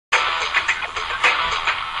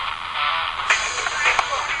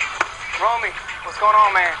Romy, what's going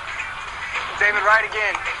on, man? David Wright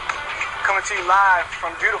again, coming to you live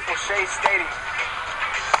from beautiful Shea Stadium.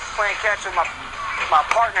 Playing catch with my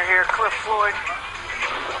partner here, Cliff Floyd.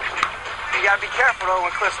 You gotta be careful though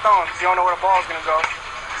when Cliff's throwing, because you don't know where the ball's gonna go.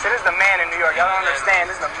 So this is the man in New York. Y'all don't understand.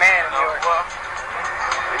 This is the man in New York. Well,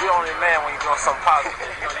 you're only a man when you're doing something positive.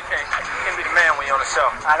 You can't be the man when you're on the show.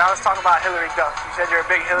 All right, now let's talk about Hillary Duff. You said you're a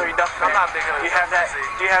big Hillary Duff fan. I'm not a big Hillary Duff fan.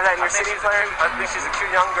 Do you have that in your city player? I think she's a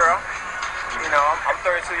cute young girl. You know, I'm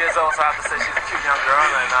 32 years old, so I have to say she's a cute young girl.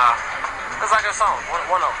 And it's like her song,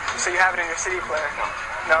 one of them. So you have it in your city player?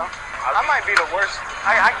 No? I might be the worst.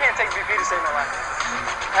 I can't take BP to save my life.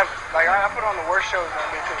 I put on the worst shows on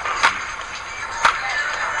BP.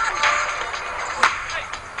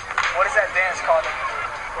 What is that dance called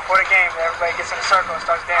before the game where everybody gets in a circle and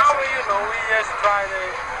starts dancing? We just try to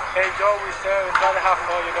enjoy ourselves and try to have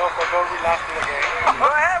fun, for don't relax in the game. Go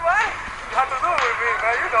ahead, what? You have to do it with me,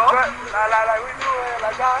 man, like we do it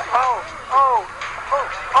like that.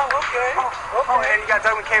 Okay. And you got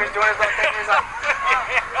Doug McCabe doing his little thing. He's like,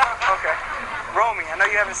 okay. Romy, I know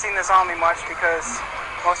you haven't seen this on me much because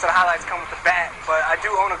most of the highlights come with the bat, but I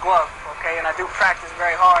do own a glove, okay, and I do practice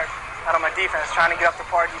very hard out of my defense, trying to get up the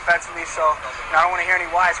par defensively, so I don't want to hear any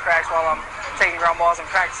wisecracks while I'm taking ground balls and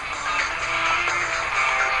practicing.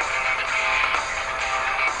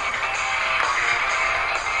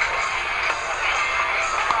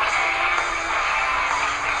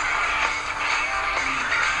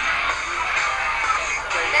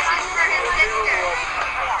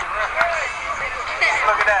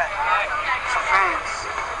 Look at that. Some fans.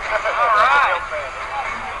 All right.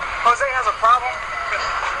 Jose has a problem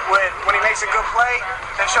with when he makes a good play,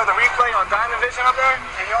 they show the replay on Diamond Vision up there,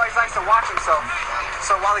 and he always likes to watch himself.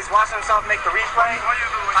 So while he's watching himself make the replay,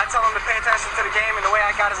 I tell him to pay attention to the game, and the way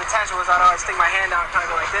I got his attention was I'd always stick my hand out and kind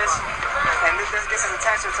of go like this, and this gets his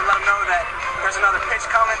attention to let him know that there's another pitch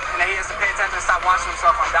coming, and that he has to pay attention and stop watching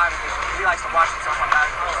himself on Diamond Vision, because he likes to watch himself on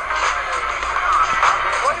Diamond Vision.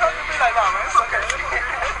 What do you have to be like that, man? It's okay.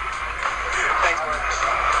 Thanks, bro.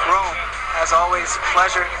 Rome, as always,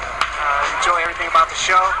 pleasure. Enjoy everything about the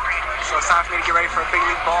show. So it's time for me to get ready for a big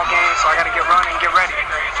league ball game. So I got to get running, get ready.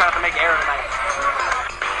 Try not to make error tonight.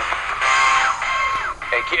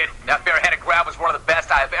 Hey kid, that barehanded grab was one of the best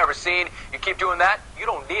I have ever seen. You keep doing that, you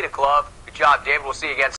don't need a glove. Good job, David. We'll see you again.